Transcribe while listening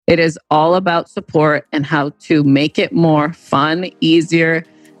It is all about support and how to make it more fun, easier,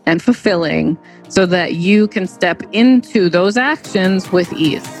 and fulfilling so that you can step into those actions with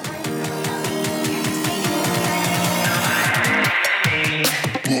ease.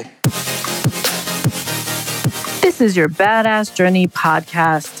 This is your Badass Journey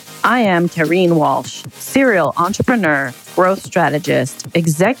podcast. I am Kareen Walsh, serial entrepreneur, growth strategist,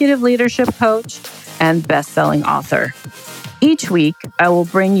 executive leadership coach, and best-selling author. Each week, I will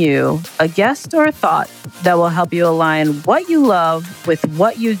bring you a guest or a thought that will help you align what you love with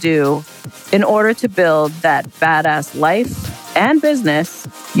what you do in order to build that badass life and business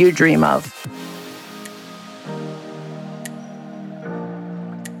you dream of.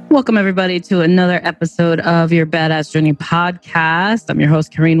 Welcome, everybody, to another episode of your Badass Journey podcast. I'm your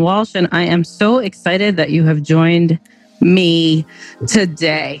host, Kareen Walsh, and I am so excited that you have joined me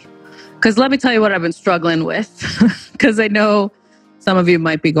today. Because let me tell you what I've been struggling with, because I know some of you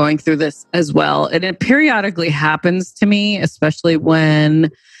might be going through this as well. And it periodically happens to me, especially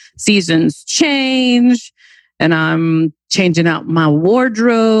when seasons change and I'm changing out my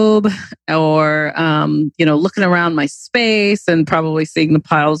wardrobe or, looking around my space and probably seeing the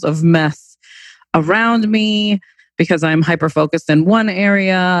piles of mess around me because I'm hyper-focused in one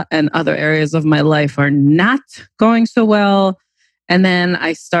area and other areas of my life are not going so well. And then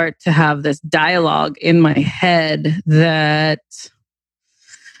I start to have this dialogue in my head that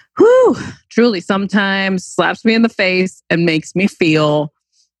truly sometimes slaps me in the face and makes me feel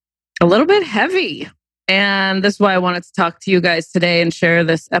a little bit heavy. And this is why I wanted to talk to you guys today and share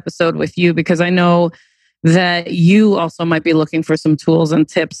this episode with you, because I know that you also might be looking for some tools and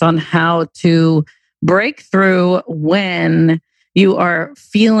tips on how to break through when you are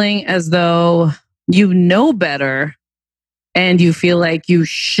feeling as though you know better and you feel like you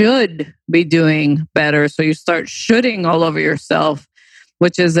should be doing better. So you start shoulding all over yourself,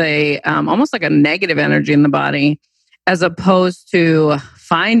 which is almost like a negative energy in the body, as opposed to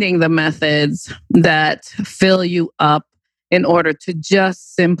finding the methods that fill you up in order to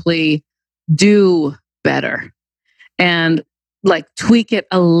just simply do better and tweak it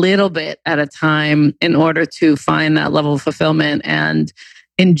a little bit at a time in order to find that level of fulfillment and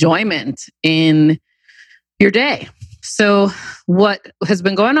enjoyment in your day. So what has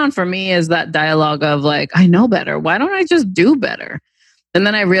been going on for me is that dialogue of I know better. Why don't I just do better? And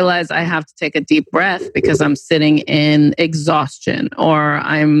then I realize I have to take a deep breath because I'm sitting in exhaustion or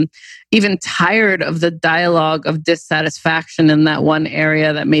I'm even tired of the dialogue of dissatisfaction in that one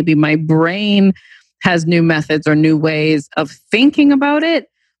area that maybe my brain has new methods or new ways of thinking about it,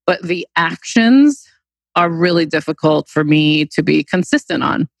 but the actions are really difficult for me to be consistent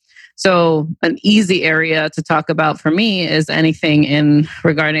on. So an easy area to talk about for me is anything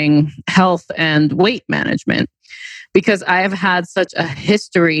regarding health and weight management, because I have had such a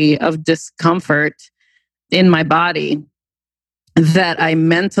history of discomfort in my body that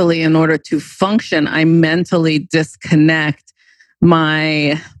in order to function, I mentally disconnect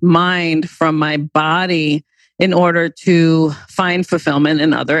my mind from my body in order to find fulfillment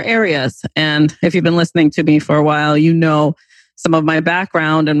in other areas. And if you've been listening to me for a while, you know some of my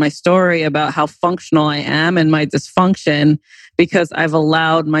background and my story about how functional I am and my dysfunction, because I've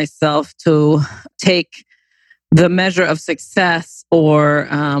allowed myself to take the measure of success or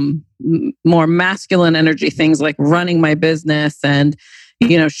more masculine energy things like running my business and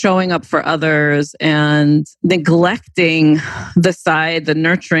showing up for others and neglecting the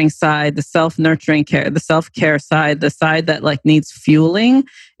nurturing side, the self-nurturing care, the self-care side, the side that needs fueling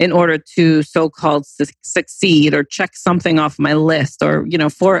in order to so-called succeed or check something off my list or,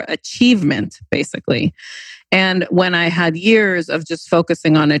 for achievement, basically. And when I had years of just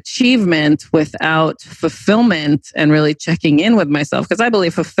focusing on achievement without fulfillment and really checking in with myself, because I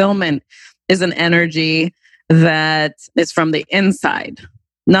believe fulfillment is an energy that is from the inside.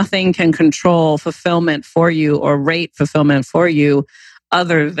 Nothing can control fulfillment for you or rate fulfillment for you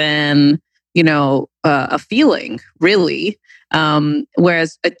other than, a feeling, really.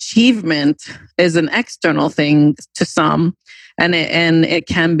 Whereas achievement is an external thing to some, and it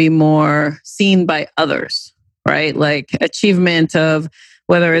can be more seen by others, right? Like achievement of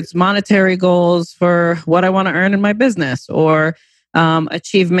whether it's monetary goals for what I want to earn in my business or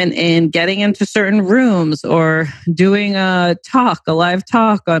achievement in getting into certain rooms or doing a live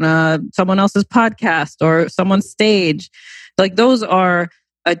talk on someone else's podcast or someone's stage. Those are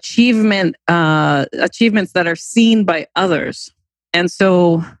achievements that are seen by others. And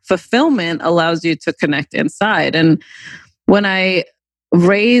so fulfillment allows you to connect inside. And when I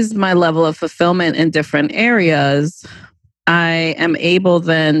raise my level of fulfillment in different areas, I am able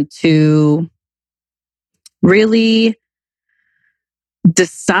then to really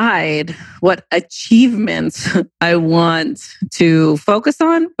decide what achievements I want to focus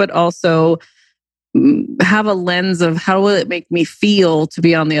on, but also have a lens of how will it make me feel to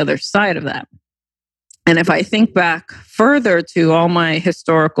be on the other side of that. And if I think back further to all my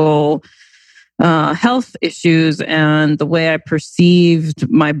historical health issues and the way I perceived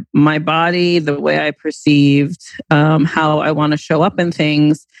my body, the way I perceived how I want to show up in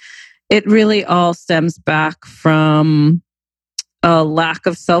things, it really all stems back from a lack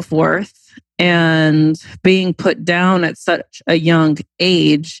of self-worth and being put down at such a young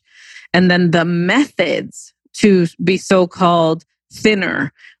age. And then the methods to be so-called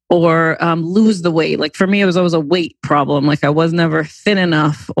thinner or lose the weight. Like for me, it was always a weight problem. Like I was never thin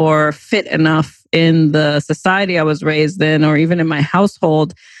enough or fit enough in the society I was raised in, or even in my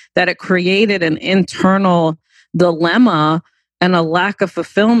household, that it created an internal dilemma and a lack of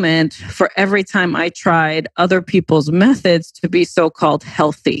fulfillment for every time I tried other people's methods to be so-called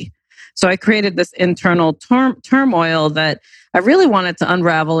healthy. So I created this internal turmoil that I really wanted to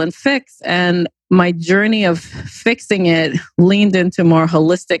unravel and fix. And my journey of fixing it leaned into more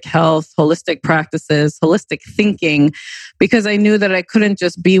holistic health, holistic practices, holistic thinking, because I knew that I couldn't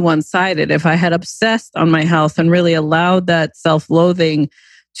just be one-sided. If I had obsessed on my health and really allowed that self-loathing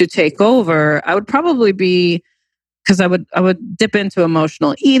to take over, I would probably be, because I would dip into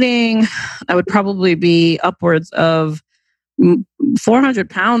emotional eating. I would probably be upwards of 400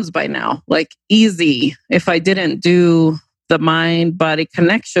 pounds by now, like easy, if I didn't do the mind-body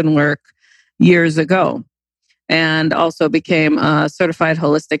connection work years ago. And also became a certified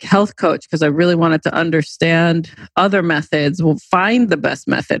holistic health coach because I really wanted to understand other methods, find the best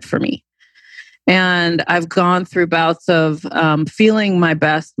method for me. And I've gone through bouts of feeling my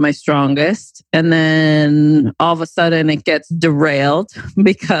best, my strongest. And then all of a sudden it gets derailed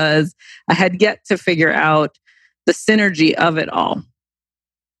because I had yet to figure out the synergy of it all.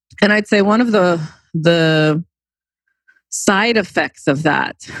 And I'd say one of the side effects of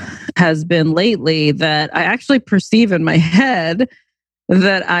that has been lately that I actually perceive in my head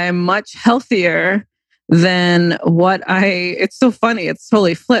that I am much healthier than what it's so funny. It's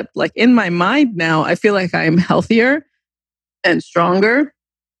totally flipped. Like in my mind now, I feel like I am healthier and stronger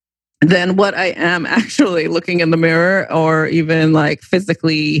than what I am actually looking in the mirror or even like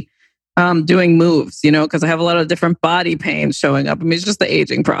physically doing moves, because I have a lot of different body pains showing up. I mean, it's just the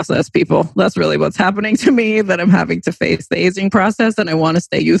aging process, people. That's really what's happening to me, that I'm having to face the aging process and I want to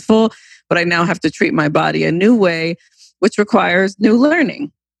stay youthful, but I now have to treat my body a new way, which requires new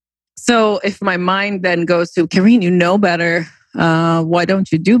learning. So if my mind then goes to, Kareen, you know better, why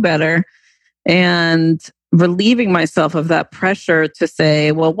don't you do better? And relieving myself of that pressure to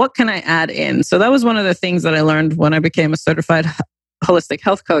say, well, what can I add in? So that was one of the things that I learned when I became a certified holistic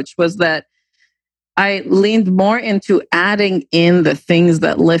health coach, was that I leaned more into adding in the things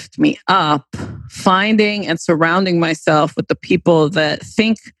that lift me up, finding and surrounding myself with the people that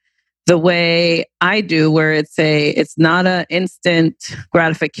think the way I do, where it's not an instant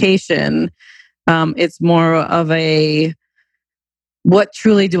gratification. It's more of a, what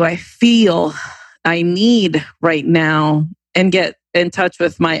truly do I feel I need right now, and get in touch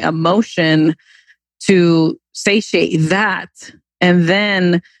with my emotion to satiate that, and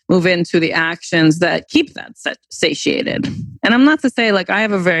then move into the actions that keep that satiated. And I'm not to say like I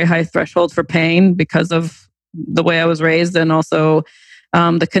have a very high threshold for pain because of the way I was raised and also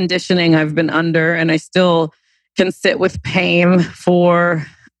the conditioning I've been under. And I still can sit with pain for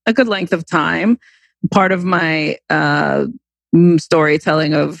a good length of time. Part of my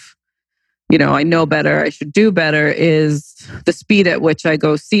storytelling of, I know better, I should do better, is the speed at which I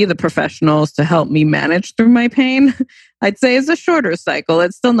go see the professionals to help me manage through my pain. I'd say is a shorter cycle.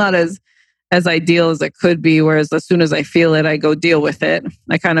 It's still not as ideal as it could be, whereas as soon as I feel it, I go deal with it.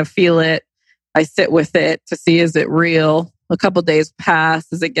 I kind of feel it. I sit with it to see, is it real? A couple days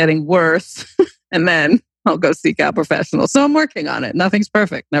pass. Is it getting worse? And then I'll go seek out professionals. So I'm working on it. Nothing's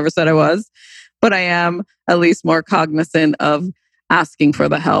perfect. Never said I was, but I am at least more cognizant of asking for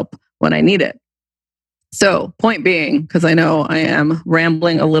the help when I need it. So point being, because I know I am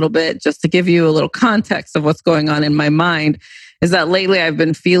rambling a little bit, just to give you a little context of what's going on in my mind, is that lately I've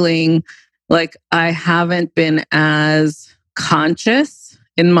been feeling like I haven't been as conscious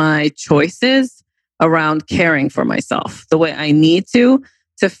in my choices around caring for myself the way I need to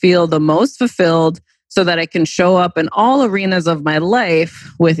feel the most fulfilled so that I can show up in all arenas of my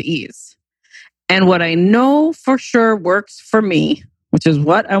life with ease. And what I know for sure works for me, which is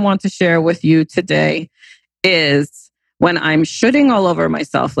what I want to share with you today, is when I'm shoulding all over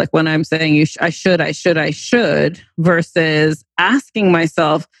myself, like when I'm saying I should, versus asking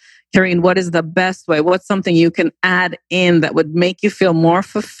myself, Kareen, what is the best way? What's something you can add in that would make you feel more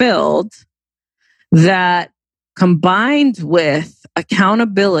fulfilled, that combined with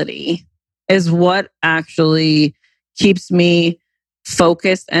accountability is what actually keeps me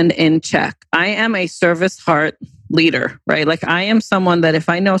focused and in check? I am a service heart leader, right? Like I am someone that if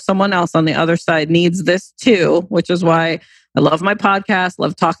I know someone else on the other side needs this too, which is why I love my podcast,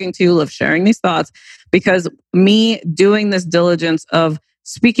 love talking to you, love sharing these thoughts, because me doing this diligence of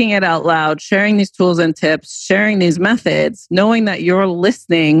speaking it out loud, sharing these tools and tips, sharing these methods, knowing that you're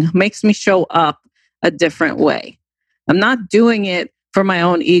listening makes me show up a different way. I'm not doing it for my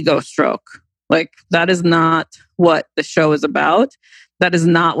own ego stroke. Like that is not what the show is about. That is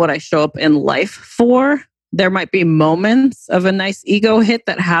not what I show up in life for. There might be moments of a nice ego hit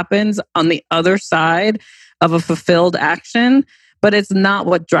that happens on the other side of a fulfilled action, but it's not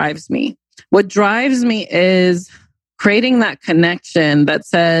what drives me. What drives me is creating that connection that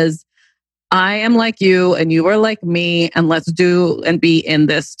says, I am like you and you are like me, and let's do and be in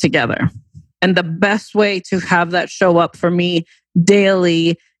this together. And the best way to have that show up for me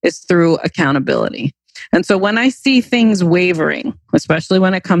daily is through accountability. And so when I see things wavering, especially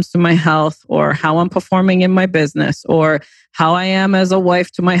when it comes to my health or how I'm performing in my business or how I am as a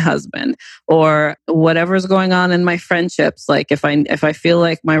wife to my husband or whatever's going on in my friendships, like if I feel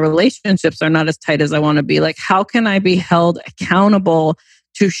like my relationships are not as tight as I want to be, like how can I be held accountable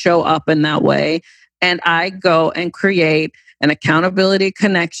to show up in that way? And I go and create an accountability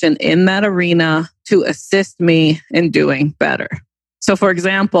connection in that arena to assist me in doing better. So for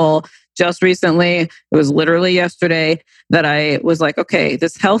example, just recently, it was literally yesterday that I was like, okay,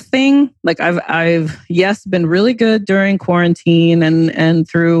 this health thing, like I've yes, been really good during quarantine and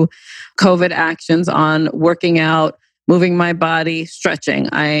through COVID actions on working out, moving my body, stretching.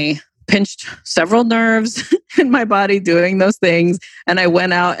 I pinched several nerves in my body doing those things. And I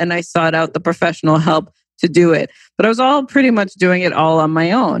went out and I sought out the professional help to do it. But I was all pretty much doing it all on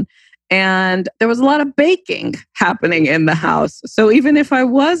my own. And there was a lot of baking happening in the house. So even if I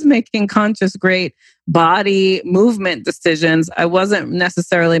was making conscious, great body movement decisions, I wasn't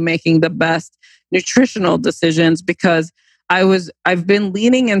necessarily making the best nutritional decisions because I've been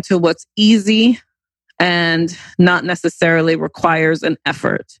leaning into what's easy and not necessarily requires an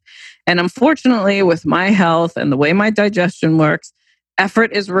effort. And unfortunately, with my health and the way my digestion works,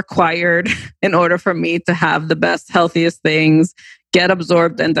 effort is required in order for me to have the best, healthiest things get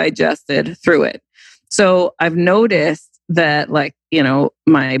absorbed and digested through it. So I've noticed that, like,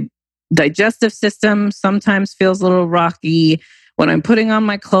 my digestive system sometimes feels a little rocky. When I'm putting on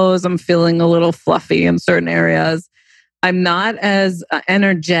my clothes, I'm feeling a little fluffy in certain areas. I'm not as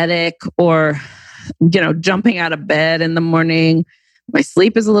energetic or, jumping out of bed in the morning. My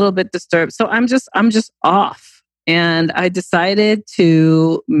sleep is a little bit disturbed. So I'm just off. And I decided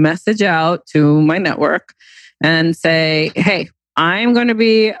to message out to my network and say, hey, I'm going to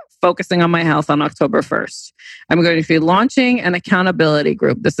be focusing on my health on October 1st. I'm going to be launching an accountability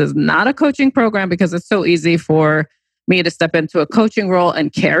group. This is not a coaching program because it's so easy for me to step into a coaching role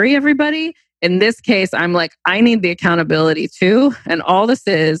and carry everybody. In this case, I'm like, I need the accountability too. And all this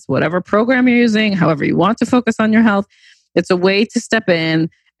is, whatever program you're using, however you want to focus on your health, it's a way to step in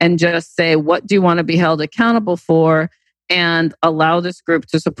and just say, what do you want to be held accountable for? And allow this group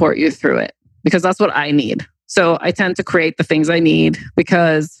to support you through it, because that's what I need. So I tend to create the things I need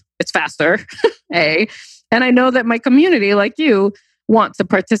because it's faster, A. And I know that my community, like you, want to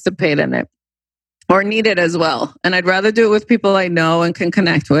participate in it or need it as well. And I'd rather do it with people I know and can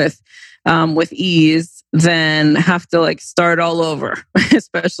connect with ease than have to start all over,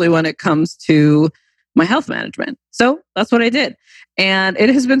 especially when it comes to my health management. So that's what I did. And it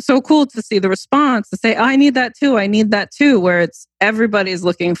has been so cool to see the response to say, I need that too. I need that too, where it's everybody's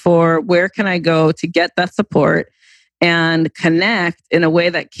looking for where can I go to get that support and connect in a way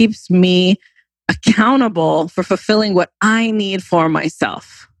that keeps me accountable for fulfilling what I need for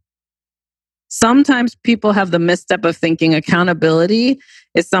myself. Sometimes people have the misstep of thinking accountability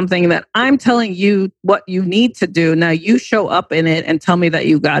is something that I'm telling you what you need to do. Now you show up in it and tell me that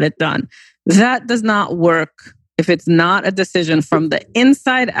you got it done. That does not work if it's not a decision from the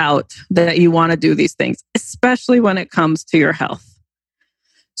inside out that you want to do these things, especially when it comes to your health.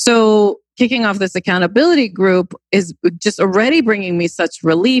 So kicking off this accountability group is just already bringing me such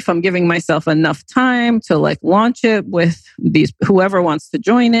relief. I'm giving myself enough time to launch it with whoever wants to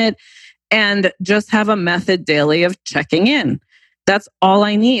join it and just have a method daily of checking in. That's all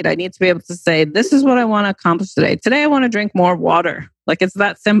I need. I need to be able to say, this is what I want to accomplish today. Today, I want to drink more water. It's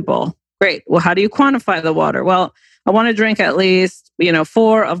that simple. Great. Well, how do you quantify the water? Well, I want to drink at least,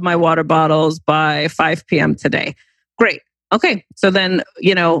 4 of my water bottles by 5 p.m. today. Great. Okay, so then,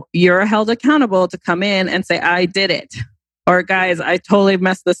 you're held accountable to come in and say, I did it. Or guys, I totally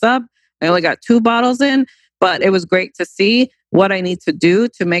messed this up. I only got 2 bottles in, but it was great to see what I need to do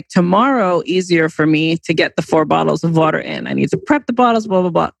to make tomorrow easier for me to get the 4 bottles of water in. I need to prep the bottles, blah, blah,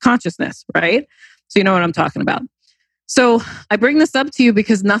 blah. Consciousness, right? So you know what I'm talking about. So I bring this up to you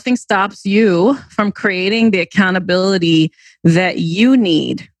because nothing stops you from creating the accountability that you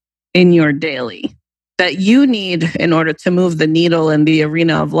need in your daily, that you need in order to move the needle in the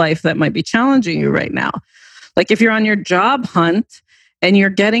arena of life that might be challenging you right now. Like if you're on your job hunt and you're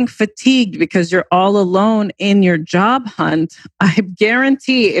getting fatigued because you're all alone in your job hunt, I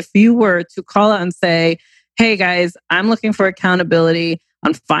guarantee if you were to call out and say, hey guys, I'm looking for accountability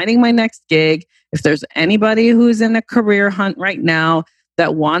on finding my next gig. If there's anybody who's in a career hunt right now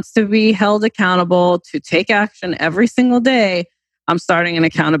that wants to be held accountable to take action every single day, I'm starting an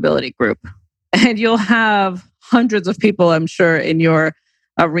accountability group. And you'll have hundreds of people, I'm sure, in your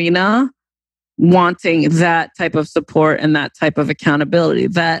arena wanting that type of support and that type of accountability,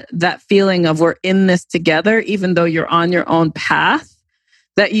 that feeling of we're in this together, even though you're on your own path,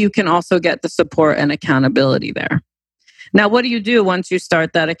 that you can also get the support and accountability there. Now, what do you do once you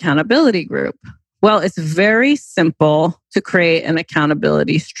start that accountability group? Well, it's very simple to create an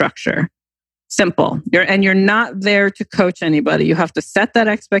accountability structure. Simple. You're not there to coach anybody. You have to set that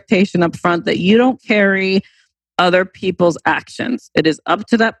expectation up front that you don't carry other people's actions. It is up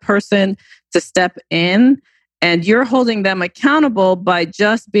to that person to step in, and you're holding them accountable by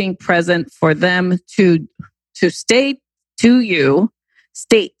just being present for them to state to you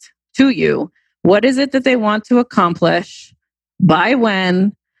what is it that they want to accomplish, by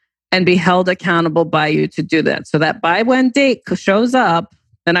when, and be held accountable by you to do that. So that by when date shows up,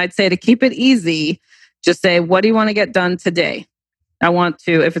 and I'd say to keep it easy, just say, what do you want to get done today? I want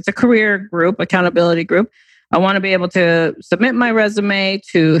to, if it's a career group, accountability group, I want to be able to submit my resume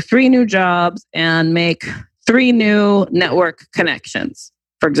to 3 new jobs and make 3 new network connections,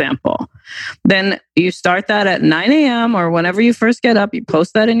 for example. Then you start that at 9 a.m. or whenever you first get up, you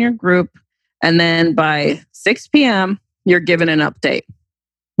post that in your group. And then by 6 p.m., you're given an update.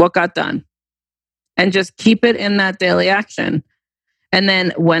 What got done? And just keep it in that daily action. And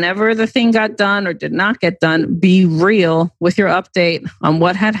then whenever the thing got done or did not get done, be real with your update on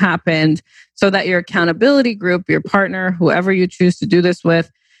what had happened so that your accountability group, your partner, whoever you choose to do this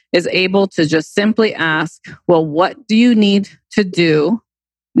with, is able to just simply ask, well, what do you need to do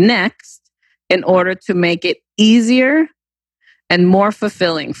next in order to make it easier and more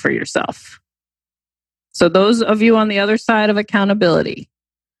fulfilling for yourself? So those of you on the other side of accountability,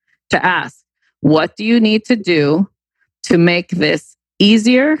 to ask, what do you need to do to make this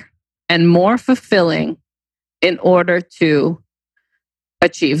easier and more fulfilling in order to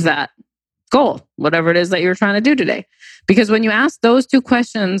achieve that goal, whatever it is that you're trying to do today? Because when you ask those 2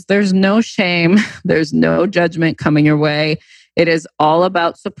 questions, there's no shame, there's no judgment coming your way. It is all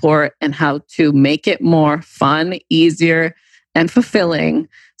about support and how to make it more fun, easier, and fulfilling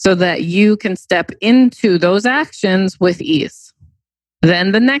so that you can step into those actions with ease.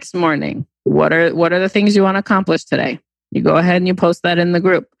 Then the next morning, what are the things you want to accomplish today? You go ahead and you post that in the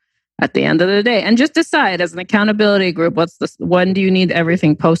group at the end of the day, and just decide as an accountability group, when do you need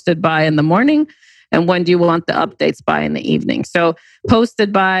everything posted by in the morning, and when do you want the updates by in the evening? So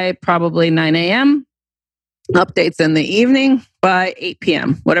posted by probably 9 a.m., updates in the evening by 8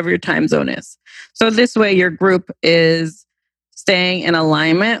 p.m., whatever your time zone is. So this way your group is staying in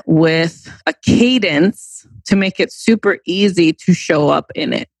alignment with a cadence to make it super easy to show up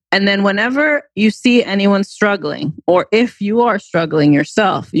in it. And then whenever you see anyone struggling, or if you are struggling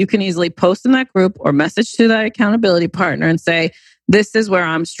yourself, you can easily post in that group or message to that accountability partner and say, this is where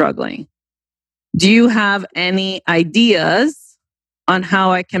I'm struggling. Do you have any ideas on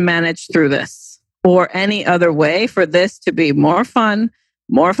how I can manage through this? Or any other way for this to be more fun,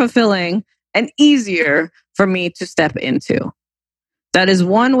 more fulfilling, and easier for me to step into? That is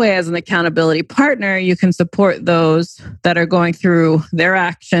one way as an accountability partner, you can support those that are going through their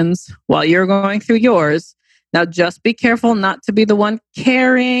actions while you're going through yours. Now, just be careful not to be the one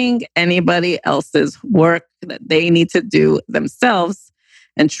carrying anybody else's work that they need to do themselves,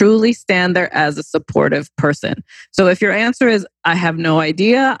 and truly stand there as a supportive person. So if your answer is, I have no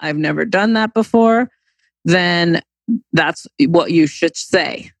idea, I've never done that before, then that's what you should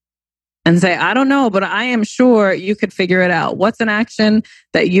say. And say, I don't know, but I am sure you could figure it out. What's an action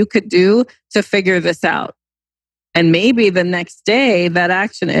that you could do to figure this out? And maybe the next day, that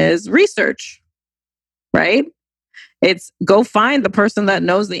action is research, right? It's go find the person that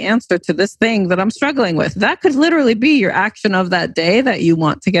knows the answer to this thing that I'm struggling with. That could literally be your action of that day that you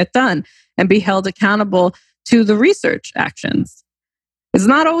want to get done, and be held accountable to the research actions. It's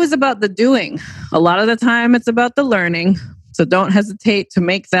not always about the doing. A lot of the time it's about the learning. So don't hesitate to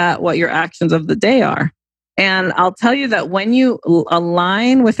make that what your actions of the day are. And I'll tell you that when you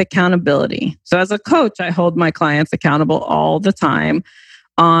align with accountability, so as a coach, I hold my clients accountable all the time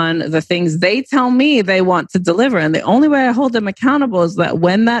on the things they tell me they want to deliver. And the only way I hold them accountable is that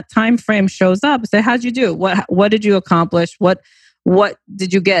when that time frame shows up, say, how'd you do? What did you accomplish? What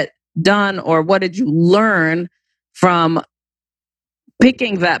did you get done? Or what did you learn from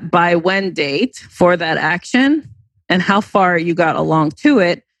picking that by when date for that action? And how far you got along to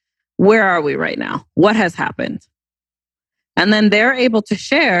it? Where are we right now? What has happened? And then they're able to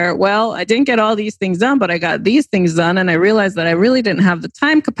share, well, I didn't get all these things done, but I got these things done. And I realized that I really didn't have the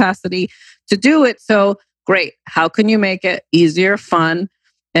time capacity to do it. So great. How can you make it easier, fun,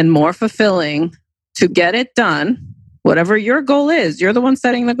 and more fulfilling to get it done? Whatever your goal is, you're the one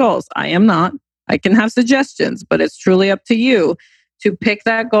setting the goals. I am not. I can have suggestions, but it's truly up to you to pick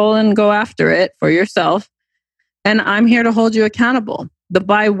that goal and go after it for yourself. And I'm here to hold you accountable. The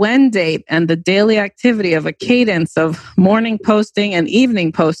by when date and the daily activity of a cadence of morning posting and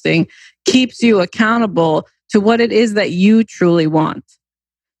evening posting keeps you accountable to what it is that you truly want.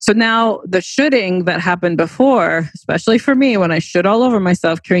 So now the shoulding that happened before, especially for me, when I should all over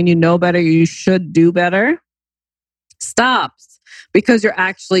myself, Kareen, you know better, you should do better, stops because you're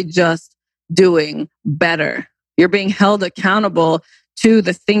actually just doing better. You're being held accountable to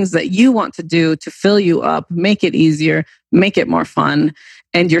the things that you want to do to fill you up, make it easier, make it more fun.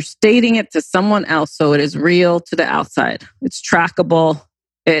 And you're stating it to someone else so it is real to the outside. It's trackable,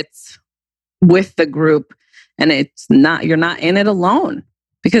 it's with the group, and you're not in it alone.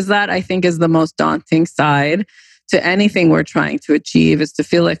 Because that, I think, is the most daunting side to anything we're trying to achieve, is to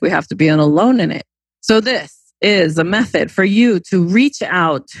feel like we have to be alone in it. So this is a method for you to reach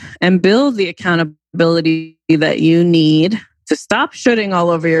out and build the accountability that you need to stop shooting all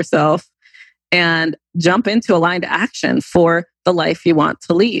over yourself and jump into aligned action for the life you want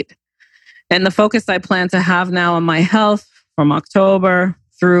to lead. And the focus I plan to have now on my health from October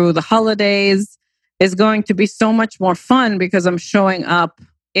through the holidays is going to be so much more fun because I'm showing up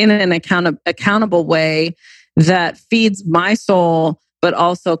in an accountable way that feeds my soul, but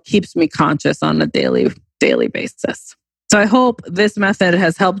also keeps me conscious on a daily basis. So I hope this method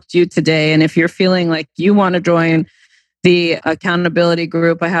has helped you today. And if you're feeling like you want to join the accountability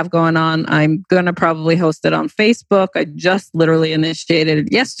group I have going on, I'm going to probably host it on Facebook. I just literally initiated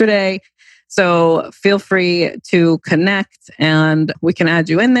it yesterday. So feel free to connect and we can add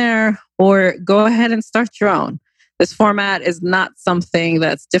you in there, or go ahead and start your own. This format is not something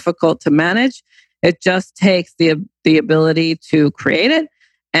that's difficult to manage. It just takes the ability to create it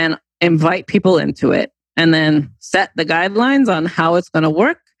and invite people into it, and then set the guidelines on how it's going to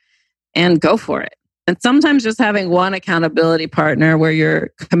work and go for it. And sometimes just having one accountability partner where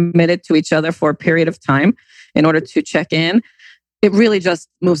you're committed to each other for a period of time in order to check in, it really just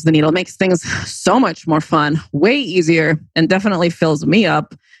moves the needle, makes things so much more fun, way easier, and definitely fills me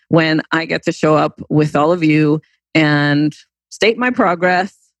up when I get to show up with all of you and state my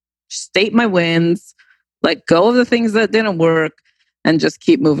progress, state my wins, let go of the things that didn't work, and just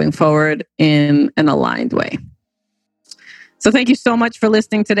keep moving forward in an aligned way. So thank you so much for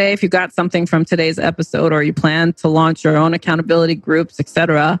listening today. If you got something from today's episode, or you plan to launch your own accountability groups,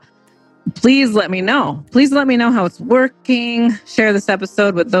 etc., please let me know. Please let me know how it's working. Share this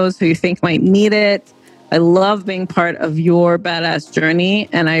episode with those who you think might need it. I love being part of your badass journey,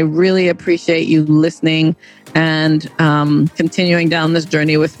 and I really appreciate you listening and continuing down this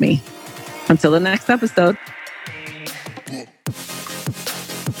journey with me. Until the next episode.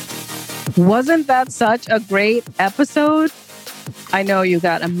 Wasn't that such a great episode? I know you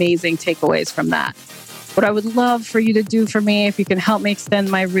got amazing takeaways from that. What I would love for you to do for me, if you can help me extend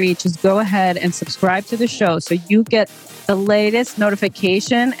my reach, is go ahead and subscribe to the show so you get the latest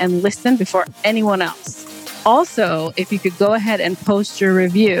notification and listen before anyone else. Also, if you could go ahead and post your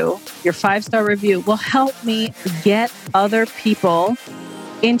review, your 5-star review will help me get other people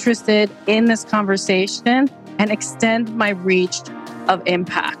interested in this conversation and extend my reach of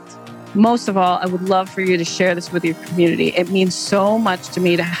impact. Most of all, I would love for you to share this with your community. It means so much to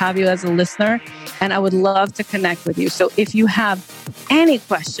me to have you as a listener, and I would love to connect with you. So if you have any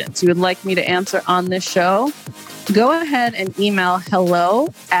questions you would like me to answer on this show, go ahead and email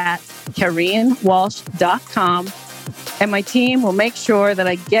hello@KareenWalsh.com, and my team will make sure that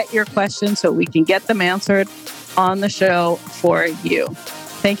I get your questions so we can get them answered on the show for you.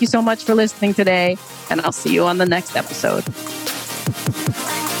 Thank you so much for listening today, and I'll see you on the next episode.